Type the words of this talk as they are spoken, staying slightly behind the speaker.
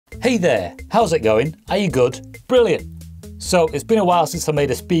Hey there, how's it going? Are you good? Brilliant. So it's been a while since I made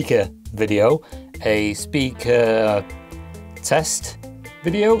a speaker video, a speaker test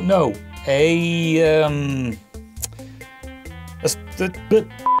video? No, it's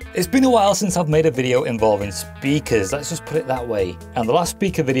been a while since I've made a video involving speakers, let's just put it that way. And the last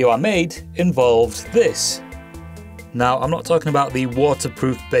speaker video I made involved this. Now, I'm not talking about the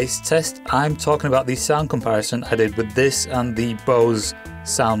waterproof bass test, I'm talking about the sound comparison I did with this and the Bose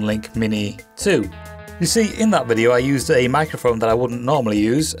SoundLink Mini 2. You see, in that video I used a microphone that I wouldn't normally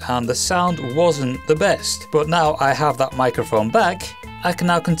use and the sound wasn't the best. But now I have that microphone back, I can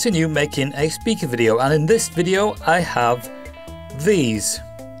now continue making a speaker video, and in this video I have these.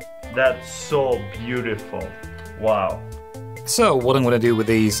 That's so beautiful. Wow. So what I'm going to do with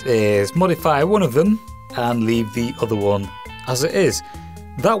these is modify one of them and leave the other one as it is.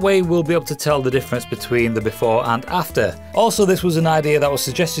 That way we'll be able to tell the difference between the before and after. Also, this was an idea that was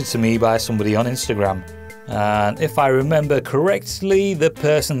suggested to me by somebody on Instagram. And if I remember correctly, the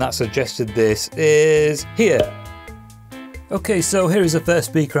person that suggested this is here. Okay, so here is the first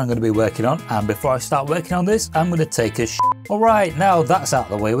speaker I'm going to be working on, and before I start working on this, I'm going to take a Alright, now that's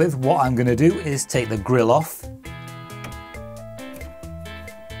out of the way with, what I'm going to do is take the grill off.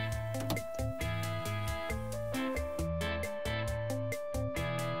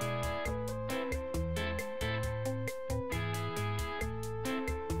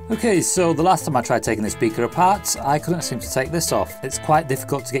 Okay, so the last time I tried taking the speaker apart, I couldn't seem to take this off. It's quite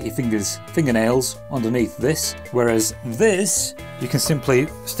difficult to get your fingernails underneath this, whereas this, you can simply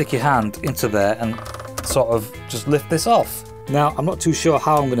stick your hand into there and sort of just lift this off. Now, I'm not too sure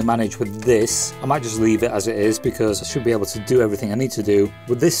how I'm going to manage with this. I might just leave it as it is because I should be able to do everything I need to do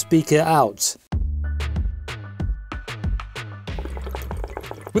with this speaker out.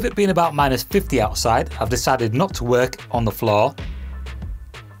 With it being about -50 outside, I've decided not to work on the floor.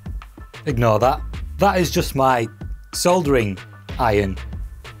 Ignore that. That is just my soldering iron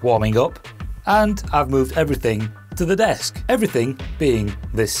warming up, and I've moved everything to the desk. Everything being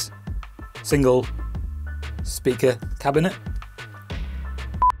this single speaker cabinet.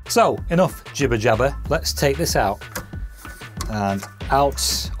 So enough jibber jabber, let's take this out. And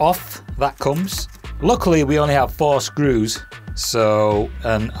off that comes. Luckily we only have 4 screws, so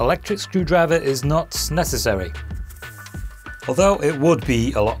an electric screwdriver is not necessary. Although it would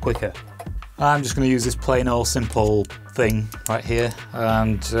be a lot quicker. I'm just going to use this plain old simple thing right here,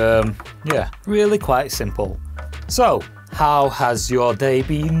 and yeah, really quite simple. So, how has your day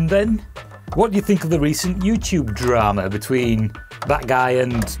been then? What do you think of the recent YouTube drama between that guy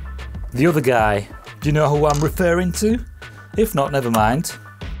and the other guy? Do you know who I'm referring to? If not, never mind.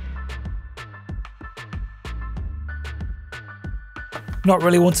 Not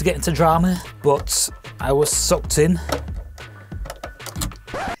really want to get into drama, but I was sucked in.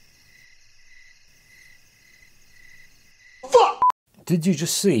 Did you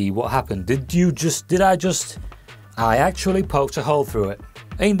just see what happened? I actually poked a hole through it.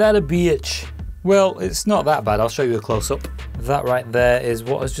 Ain't that a bitch? Well, it's not that bad, I'll show you a close-up. That right there is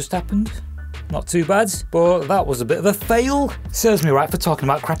what has just happened. Not too bad, but that was a bit of a fail. Serves me right for talking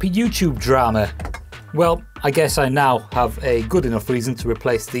about crappy YouTube drama. Well, I guess I now have a good enough reason to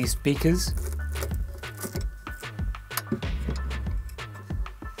replace these speakers.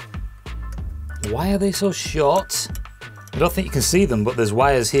 Why are they so short? I don't think you can see them, but there's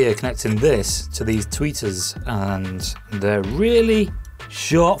wires here connecting this to these tweeters, and they're really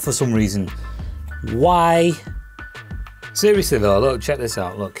short for some reason. Why? Seriously though, look, check this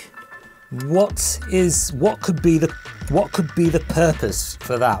out, look. What could be the purpose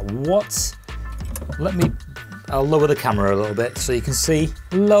for that? I'll lower the camera a little bit so you can see.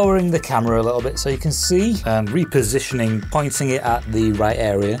 Lowering the camera a little bit so you can see. And repositioning, pointing it at the right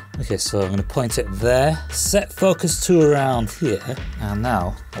area. Okay, so I'm going to point it there. Set focus to around here. And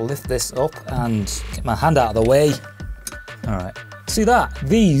now I'll lift this up and get my hand out of the way. All right. See that?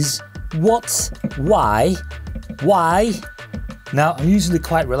 These. What? Why? Why? Now, I'm usually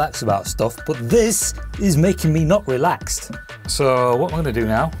quite relaxed about stuff, but this is making me not relaxed. So what am I going to do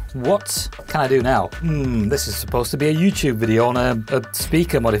now? What can I do now? This is supposed to be a YouTube video on a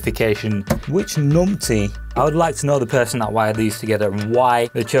speaker modification. Which numpty? I would like to know the person that wired these together and why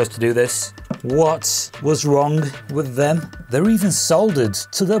they chose to do this. What was wrong with them? They're even soldered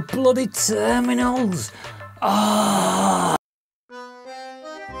to the bloody terminals. Ah!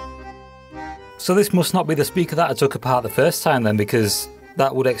 So this must not be the speaker that I took apart the first time then, because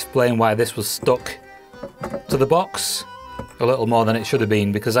that would explain why this was stuck to the box a little more than it should have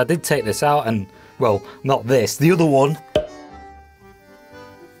been, because I did take this out and, well, not this, the other one.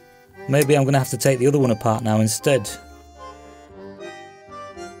 Maybe I'm going to have to take the other one apart now instead.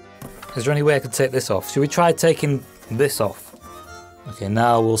 Is there any way I could take this off? Should we try taking this off? Okay,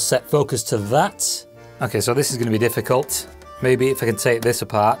 now we'll set focus to that. Okay, so this is going to be difficult. Maybe if I can take this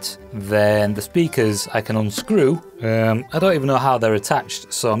apart, then the speakers I can unscrew. I don't even know how they're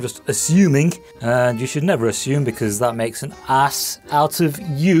attached, so I'm just assuming. And you should never assume because that makes an ass out of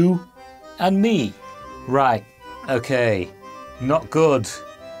you and me. Right, okay. Not good.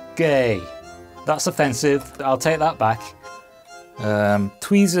 Gay. That's offensive. I'll take that back.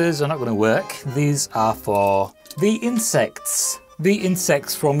 Tweezers are not going to work. These are for the insects. The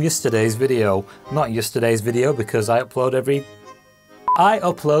insects from yesterday's video. Not yesterday's video because I upload every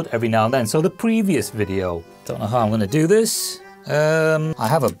now and then. So the previous video. Don't know how I'm going to do this. I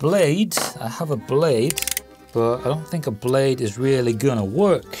have a blade. But I don't think a blade is really going to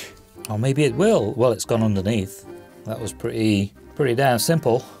work. Or maybe it will. Well, it's gone underneath. That was pretty damn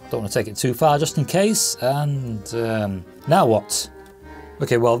simple. Don't want to take it too far just in case. And now what?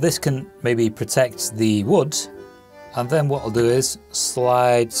 Okay, well this can maybe protect the wood. And then what I'll do is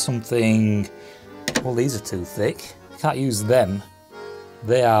slide something. Well, these are too thick. Can't use them.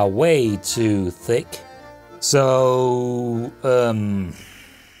 They are way too thick. So,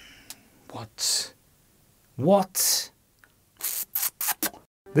 what?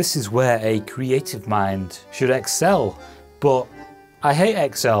 This is where a creative mind should excel, but I hate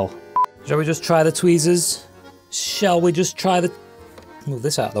Excel. Shall we just try the tweezers? Shall we just try the... Move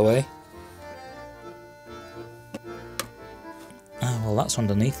this out of the way. Oh, well, that's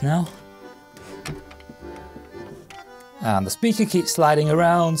underneath now. And the speaker keeps sliding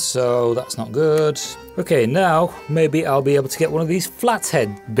around, so that's not good. Okay, now maybe I'll be able to get one of these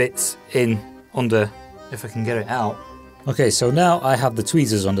flathead bits in under, if I can get it out. Okay, so now I have the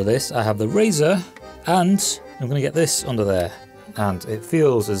tweezers under this, I have the razor, and I'm going to get this under there. And it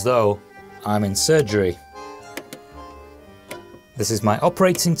feels as though I'm in surgery. This is my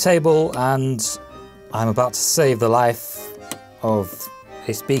operating table, and I'm about to save the life of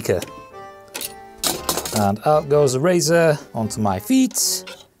a speaker. And out goes the razor onto my feet.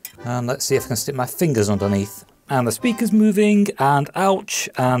 And let's see if I can stick my fingers underneath. And the speaker's moving, and ouch,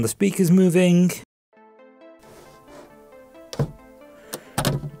 and the speaker's moving.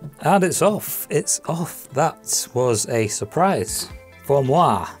 And it's off, That was a surprise for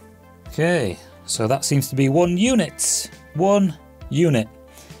moi. Okay, so that seems to be 1 unit. 1 unit.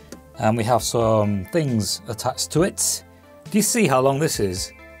 And we have some things attached to it. Do you see how long this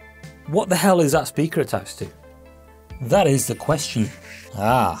is? What the hell is that speaker attached to? That is the question.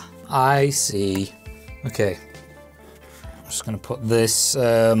 Ah, I see. Okay. I'm just going to put this...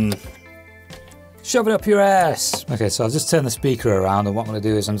 shove it up your ass! Okay, so I'll just turn the speaker around, and what I'm going to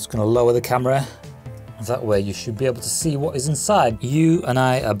do is I'm just going to lower the camera. That way you should be able to see what is inside. You and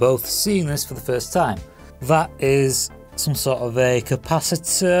I are both seeing this for the first time. That is some sort of a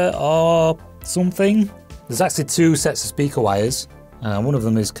capacitor or something. There's actually 2 sets of speaker wires. One of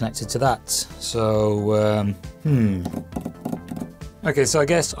them is connected to that. So, Okay, so I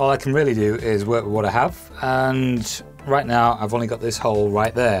guess all I can really do is work with what I have. And right now I've only got this hole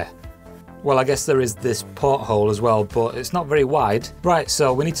right there. Well, I guess there is this porthole as well, but it's not very wide. Right,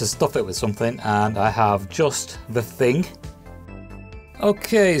 so we need to stuff it with something, and I have just the thing.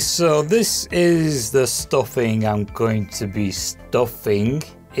 Okay, so this is the stuffing I'm going to be stuffing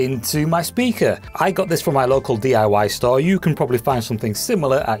into my speaker. I got this from my local DIY store. You can probably find something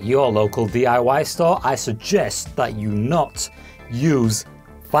similar at your local DIY store. I suggest that you not use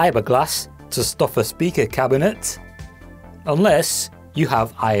fiberglass to stuff a speaker cabinet unless you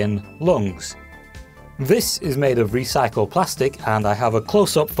have iron lungs. This is made of recycled plastic, and I have a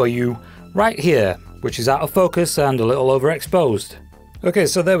close-up for you right here, which is out of focus and a little overexposed. Okay,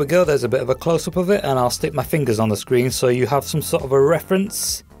 so there we go, there's a bit of a close-up of it, and I'll stick my fingers on the screen so you have some sort of a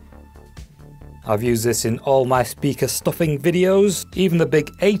reference. I've used this in all my speaker stuffing videos, even the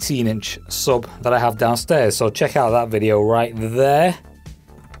big 18-inch sub that I have downstairs, so check out that video right there.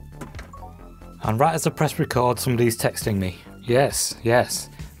 And right as I press record, somebody's texting me. Yes,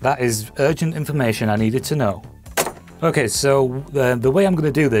 that is urgent information I needed to know. Okay, so the way I'm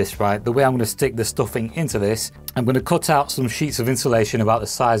going to do this, right, the way I'm going to stick the stuffing into this, I'm going to cut out some sheets of insulation about the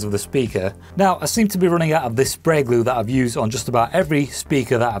size of the speaker. Now, I seem to be running out of this spray glue that I've used on just about every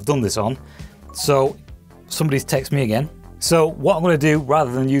speaker that I've done this on. So, somebody's texted me again. So, what I'm going to do,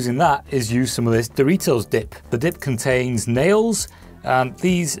 rather than using that, is use some of this Doritos dip. The dip contains nails, and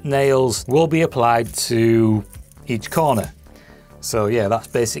these nails will be applied to each corner. So yeah, that's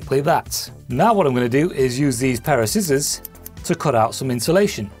basically that. Now what I'm going to do is use these pair of scissors to cut out some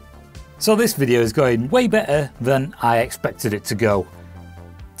insulation. So this video is going way better than I expected it to go.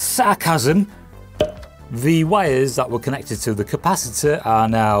 Sarcasm! The wires that were connected to the capacitor are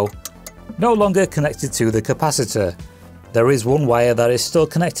now no longer connected to the capacitor. There is one wire that is still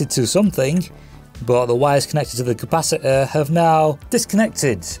connected to something, but the wires connected to the capacitor have now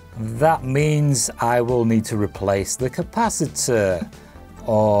disconnected. That means I will need to replace the capacitor,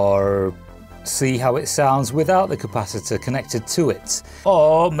 or see how it sounds without the capacitor connected to it,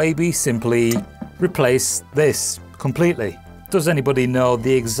 or maybe simply replace this completely. Does anybody know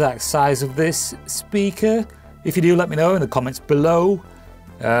the exact size of this speaker? If you do, let me know in the comments below.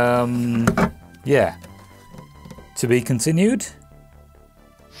 Yeah, to be continued.